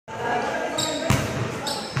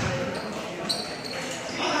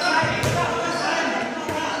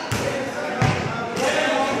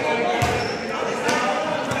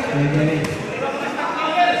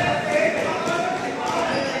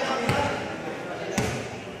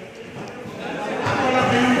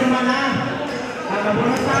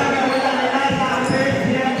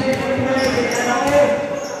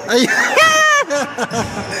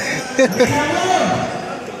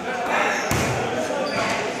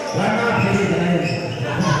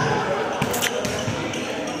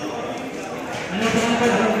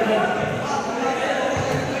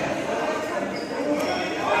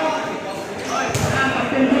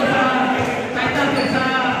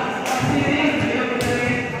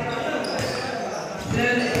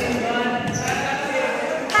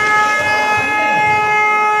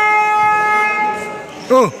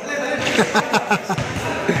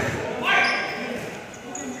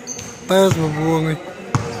Tapos mabuong eh.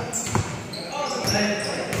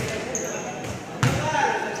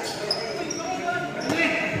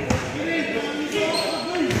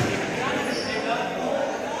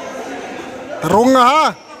 Tarong nga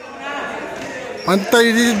ha.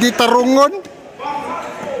 Pantay di tarongon.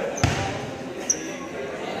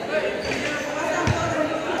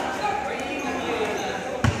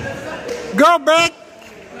 Go back.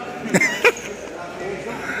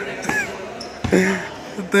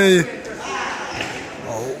 Tay.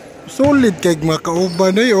 Oh, solid kay mga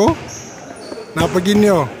kauban eh oh. Napagin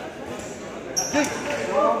nyo.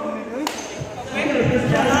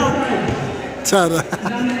 Tsara.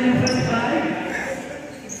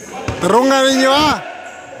 Tarungan ninyo ah.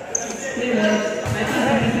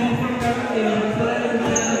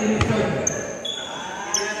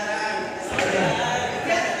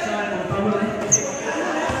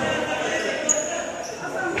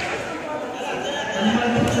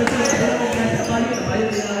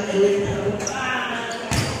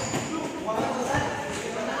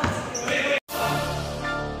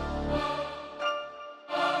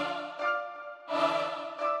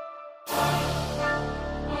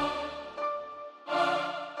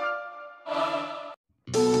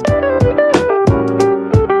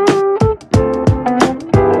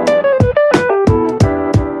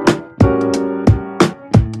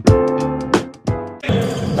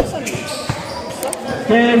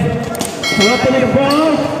 And Laban with the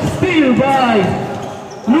ball, steal by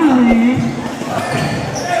Louis.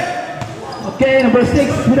 Okay, number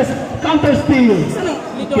 6 with a counter steal.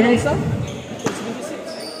 Okay.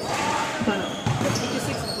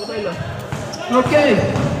 Okay,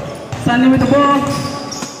 Sunny with the ball.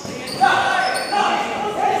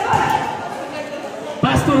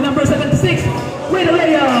 Pass to number 76 with a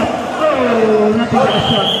layup. Oh, nothing but a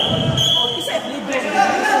shot.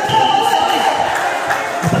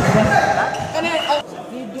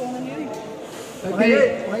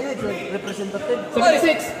 Okay, representative.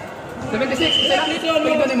 76. 76.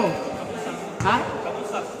 Pagkita mo. Ha?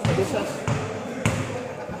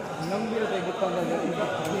 Number tayo butang na dito.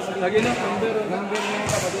 Lagi na, number ng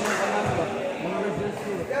kapatid ng pangalan ba? Number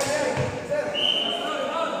 2.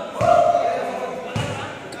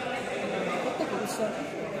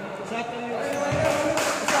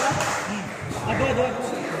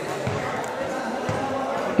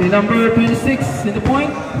 Okay, number 26 in the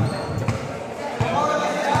point.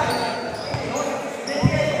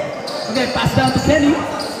 Okay, pass down to Kenny.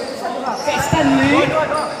 Okay, Stanley.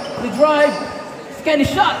 The drive. Kenny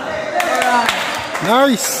shot. Alright.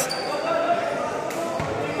 Nice.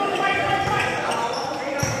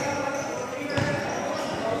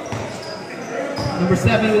 Number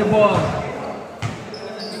 7 with the ball.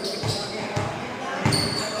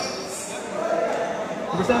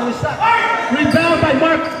 Number 7 with the shot. Rebound by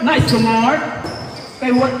Mark. Nice to Mark.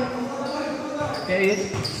 Okay, what?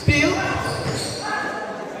 Okay, steal.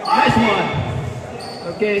 Nice one.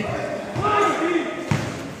 Okay.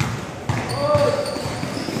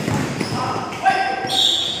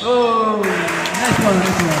 Oh, nice one,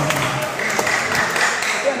 nice one.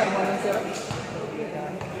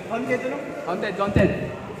 Counted, counted.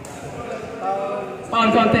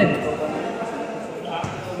 Pound counted.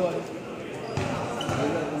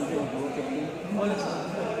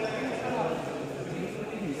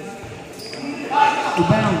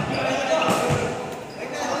 Rebound.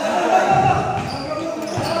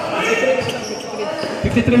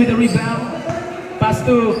 53 with the rebound. Pass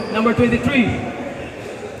to number 23.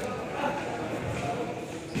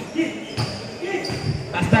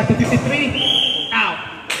 Pass back to 53. Out.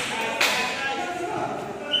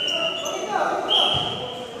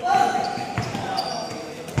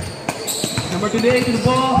 Number 28 to the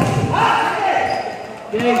ball.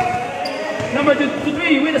 Okay. Number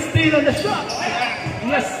 23 with a steal on the shot.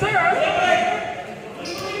 Yes, sir.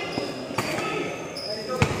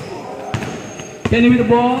 Kenny with the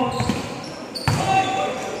ball.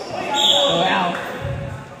 Oh, out.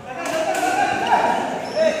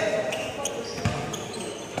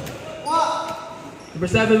 Number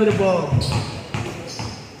 7 with the ball.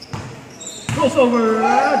 Goes over.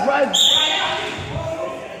 Drive.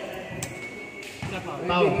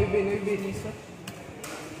 Foul.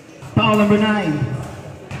 Foul number 9.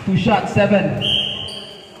 2 shots, 7.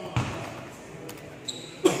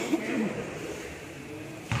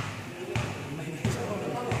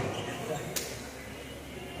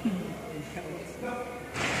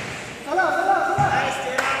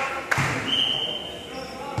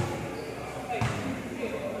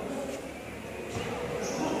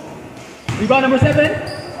 Rebound number 7.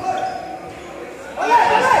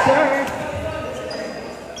 Yes, sir.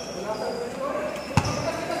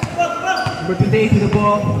 Number 28 to the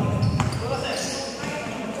ball.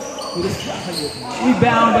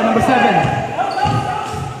 Rebound by number 7.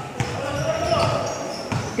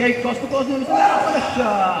 Okay, coast to coast number 7. What a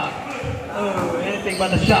shot. Oh, anything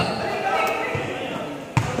but a shot.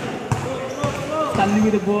 Stanley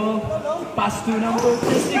with the ball. Pass to number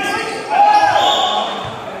 36.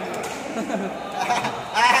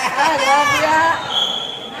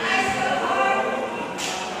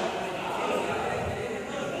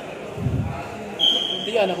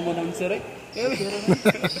 Hindi anak mo nang sir eh.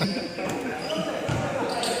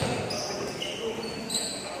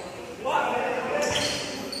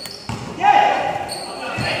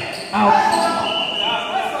 Out.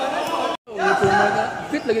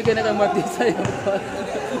 Fit lagi ka na kang Martin sa'yo.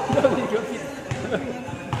 Dami ka fit.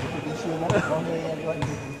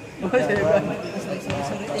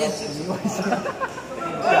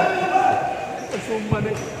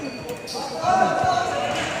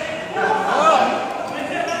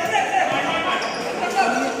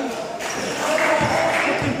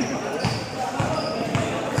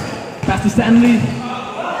 Pass to Stanley.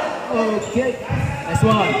 Okay. Nice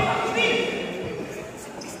one.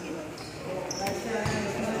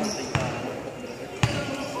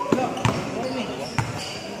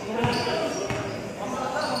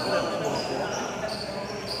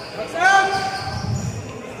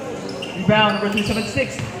 Rebound number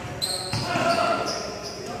 376.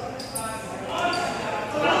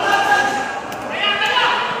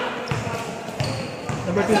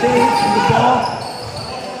 Number 28 in the ball.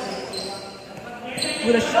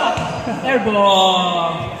 With a shot. Air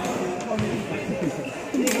ball.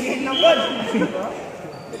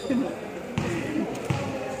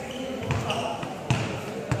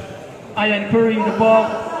 Ian Curry in the ball.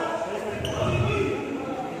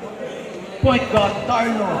 Point guard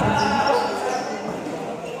Tarno.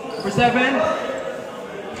 Number 7.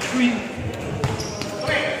 3.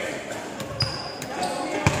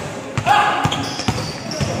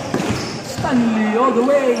 Stanley all the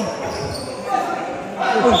way.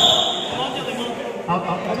 Out.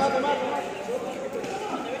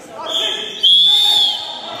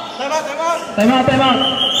 Time out.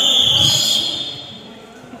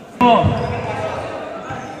 Oh.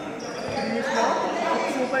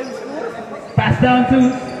 Pass down to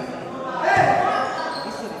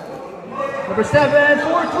number 7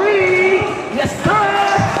 for 3. Yes, sir.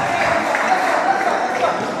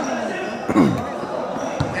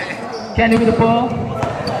 Kenny with the ball.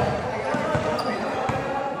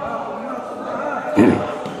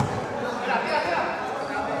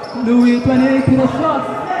 Louis 28 to the shot.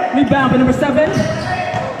 Rebound by number 7.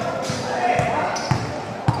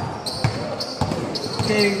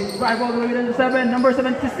 Okay, drive all the way to number 7. Number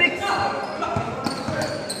 76.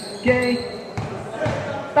 Okay.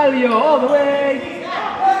 Talio all the way.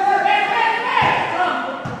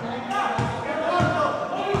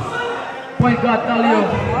 Point guard Talio.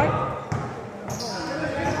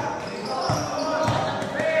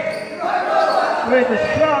 With the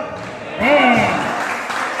shot. And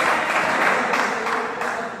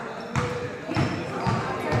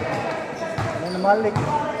Malik.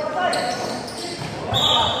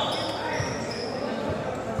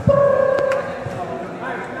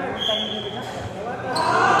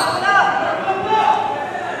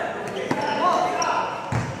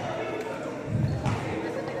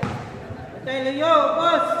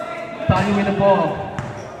 Tony with the ball.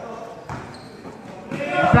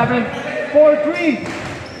 7, 4, 3.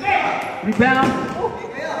 Rebound.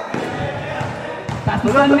 Pass to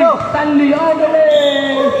Stanley. Stanley all the way.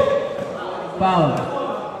 Foul.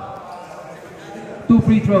 2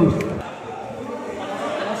 free throws.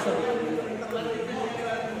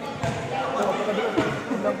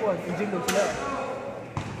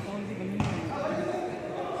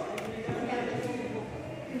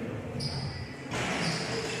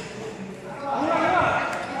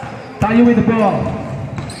 Tayo with the ball.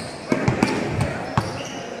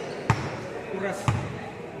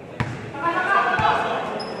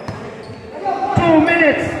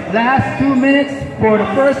 Last 2 minutes for the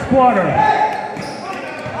first quarter.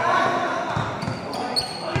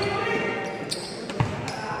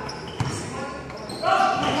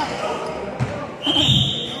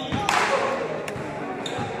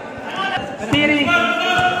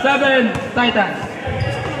 87 Titans.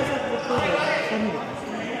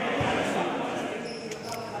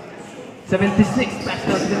 76, pass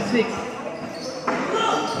down 76.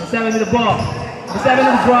 7 with the ball. 7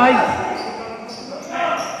 on the drive.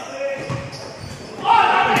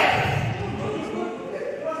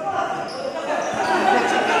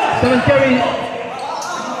 Seven carry.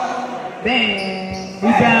 Bang.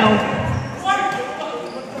 Rebound.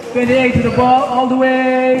 28 to the ball, all the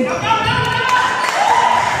way. Yes,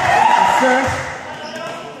 sir.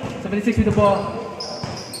 76 with the ball.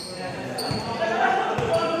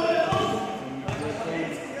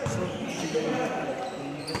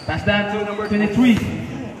 Pass down to number 23.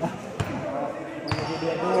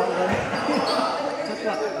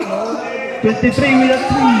 23 with a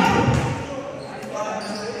 3.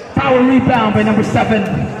 Power rebound by number 7.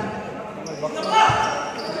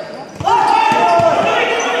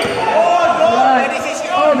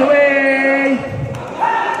 All the way.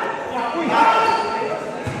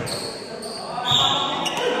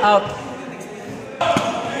 Out.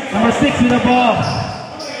 Number 6 with the ball.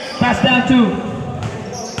 Pass down to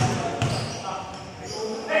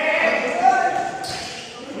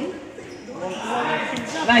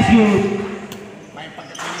nice move.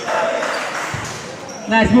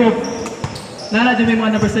 Nice move. Nala dyan mo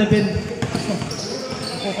number 7.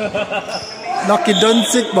 Lucky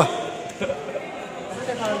Doncic ba?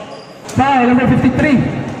 Foul, number 53.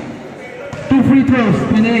 2 free throws,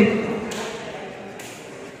 28.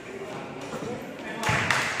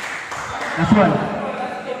 That's one.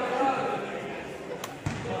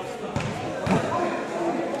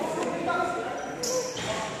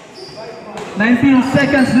 "19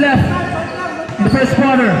 seconds left in the first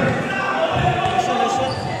quarter.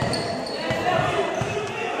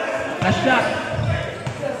 Last shot.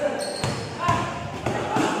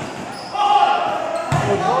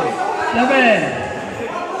 Seven,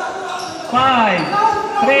 5,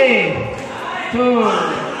 3, 2,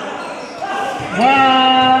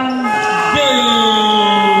 1.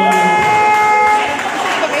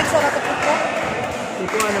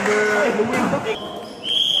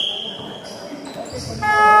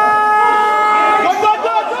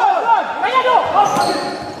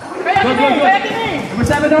 Good. Number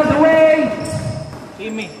 7 on the way.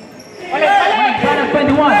 Timmy.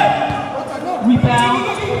 21. Rebound.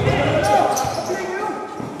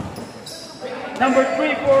 Number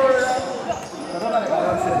 3 for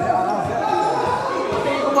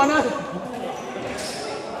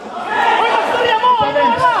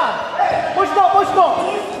push go.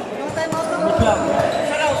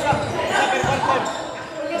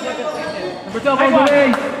 Number 12 on the way.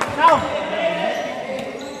 Now.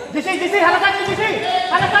 DC, halakan ni DC.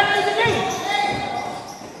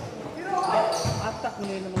 Atak mo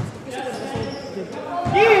naman.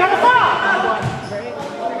 Halakan!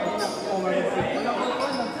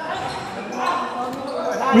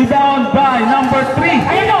 Rebound by number 3.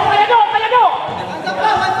 Kaya!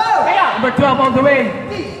 Number 12 all the way.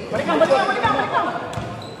 Balikan.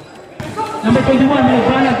 Number 21,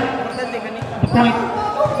 Laban. The point.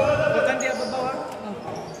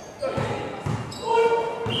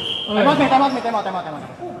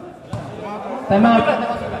 Time out.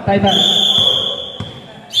 Titan.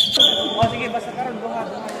 Sige, basta karon buhat.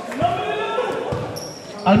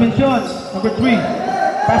 Almention, number 3.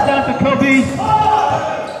 Pass down to Kobe.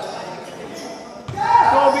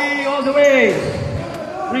 Kobe all the way.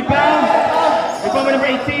 Rebound by number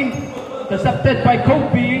 18. Intercepted by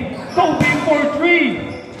Kobe. Kobe for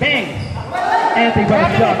 3. Bang. Anything but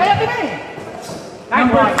a shot.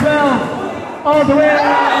 Number 12. All the way.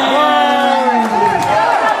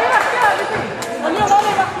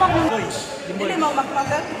 Dili mau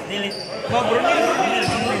makmakan. Dili.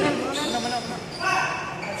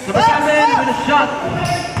 Number 7 with a shot.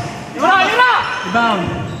 Rebound.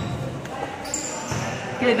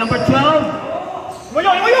 Okay, number 12.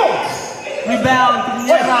 Rebound to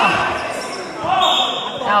Nieva.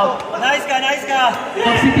 Out. Nice ka.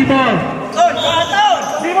 Top City ball.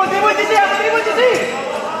 Dribble, Cici.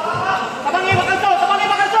 Tabangi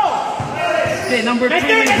makalso. Okay, number 3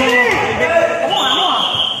 with the ball.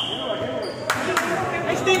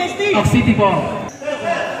 Nice team. Top City ball.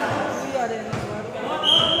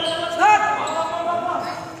 Start.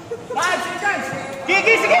 5 seconds.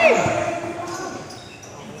 Sige.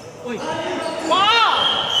 Wow.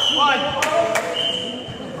 1.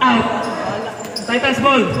 Out. Titans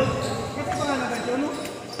ball.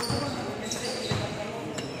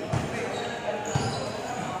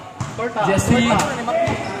 Jesse.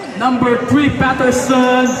 Number 3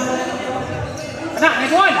 Patterson.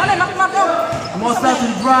 Next one. Almost out to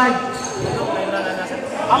the drive.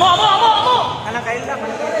 Amo.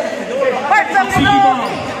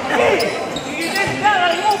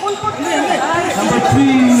 Number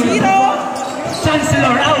 3,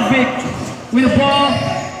 Chancellor Alvic with the ball,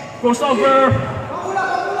 crossover.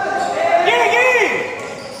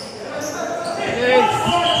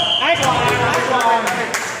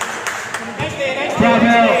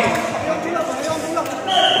 Travel.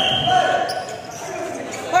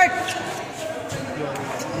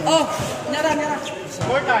 Oh, nyara.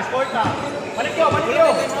 Sporta. Balik yo.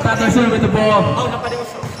 Patterson with the ball.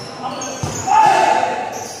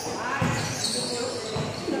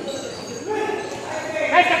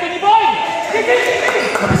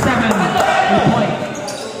 Number 7 with the point.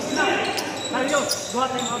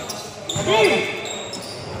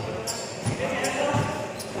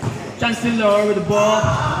 Chancellor with the ball.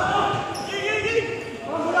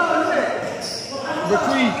 Number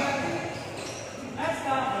 3.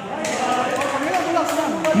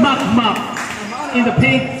 Mak in the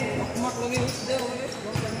paint.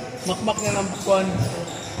 Makmak niya ng bukuan.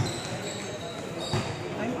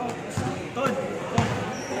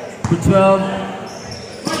 For 12.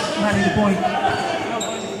 Manning the point.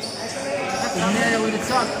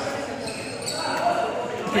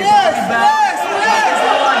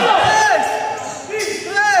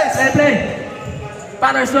 Play.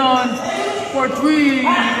 Patterson for 3.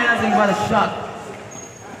 Nothing but a shot.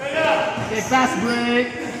 Okay, fast break.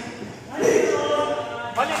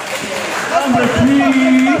 Number 3.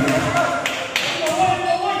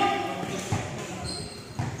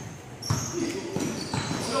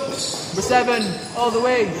 Number 7, all the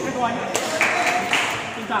way.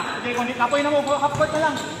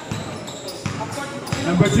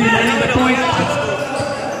 Number 3 manning the point.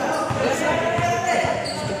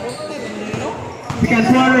 Second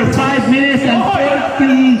quarter, 5 minutes and 40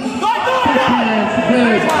 seconds.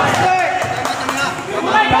 Good.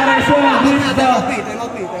 Patterson wins the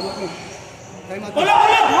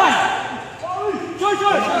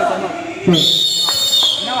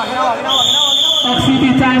CB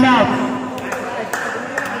timeout.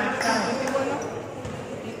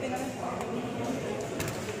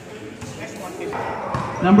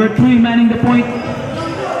 Number 3 manning the point.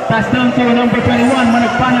 Pass down to number 21,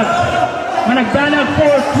 Managbanag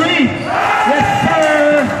for 3. Yes,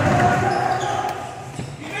 sir.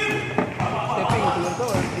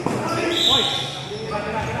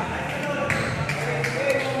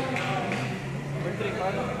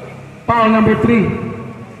 Foul number 3.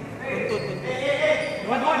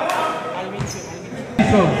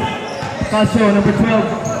 Calcio number 12.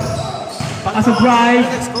 As a drive,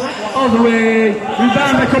 all the way.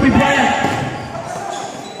 Rebound by Kobe Bryant.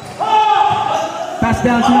 Pass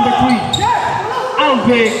down to number 3.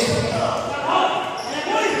 Alvic.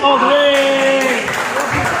 All the way.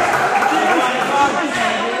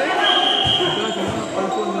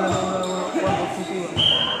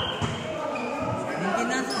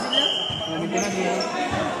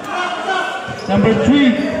 Number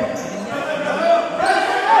 3.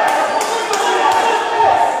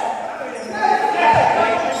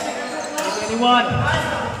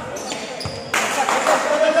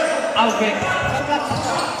 Okay.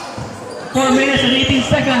 4 minutes and 18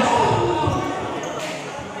 seconds.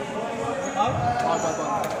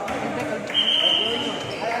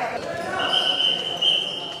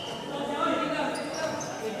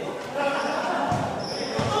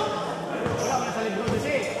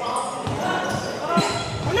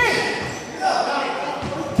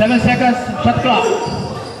 Seven seconds, shot clock.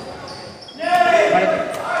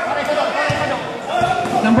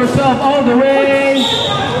 Number 12 all the way.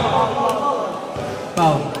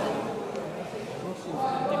 Foul.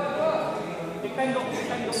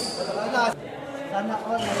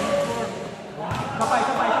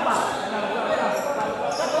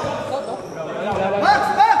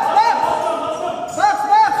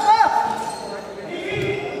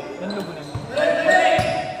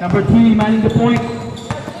 Number 3 manning the point.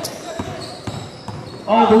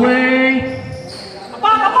 All the way.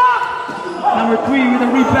 Number 3 with a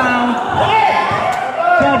rebound.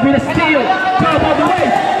 12 with a steal. 12 all the way.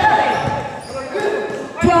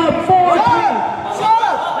 12 4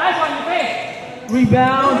 3.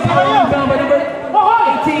 Rebound. Rebound by number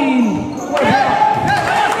 18.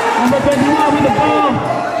 Number 21 with the ball.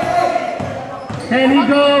 And he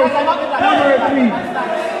goes. Number 3.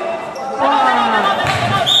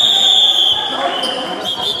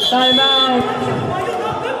 Timeout.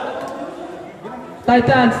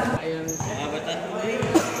 Titans.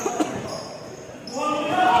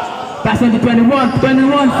 Pass on to 21.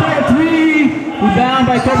 21 for 3. Rebound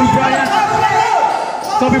by Kobe Bryant.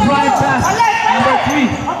 Kobe Bryant pass. Number 3.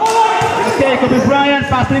 Okay, Kobe Bryant,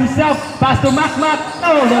 pass to himself, pass to Mac.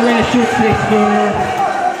 Oh, the way shoot 6 good.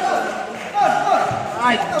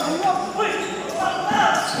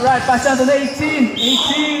 Right, pass down to the 18.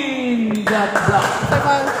 18. Got blocked.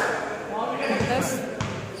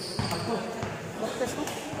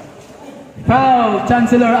 Foul,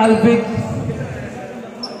 Chancellor Alvic.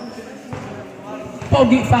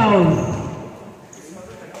 Pogi foul.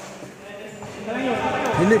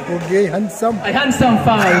 Hindi pogi, handsome. A handsome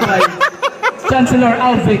foul by Chancellor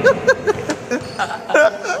Alvic.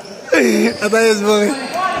 Atayos mo.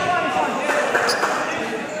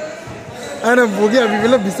 Ano pogi, abi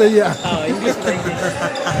bilang Bisaya. Oh, English language.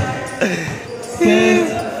 Okay.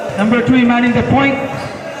 Number 3 manning the point.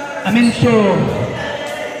 Amin Show.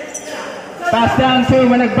 Pass down to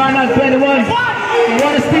Managbanag 21. They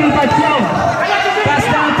want to steal by 12. Pass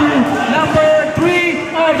down to number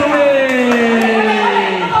 3 all the way.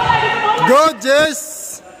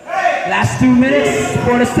 Gorgeous. Last 2 minutes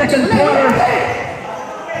for the second quarter.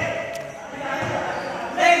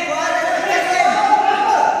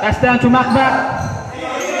 Pass down to Macback.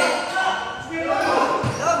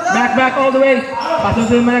 Macback all the way. Pass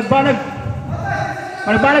on to Managbanag.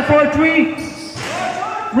 Managbanag for 3.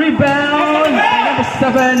 Rebound by number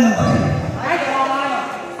 7.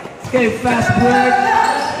 Okay, fast break.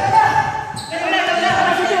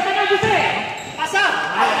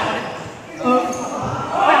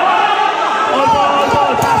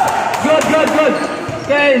 Good.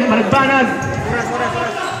 Okay, Managbanag.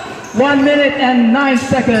 1 minute and 9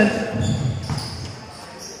 seconds.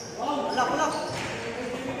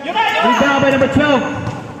 Rebound by number 12.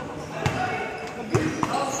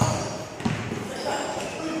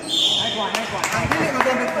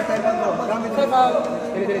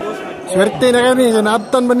 Swerte na kami,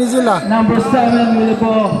 naabtan ba ni sila? Number 7 with the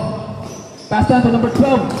ball. Pass down to number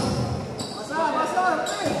 12.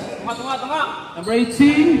 Number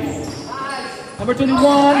 18. Number 21.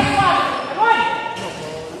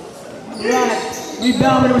 Right.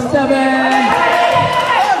 Rebound by number 7.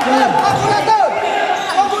 Good.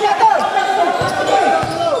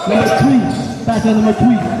 Number 3. Pass down to number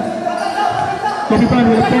 3. Kobe Bryant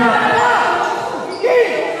with the ball.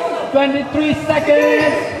 23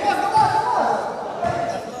 seconds.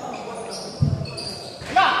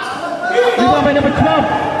 Rebound by number 12.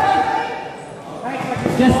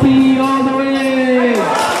 Jesse all the way.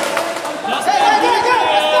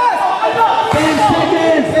 10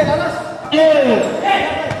 seconds. 8,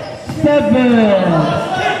 7,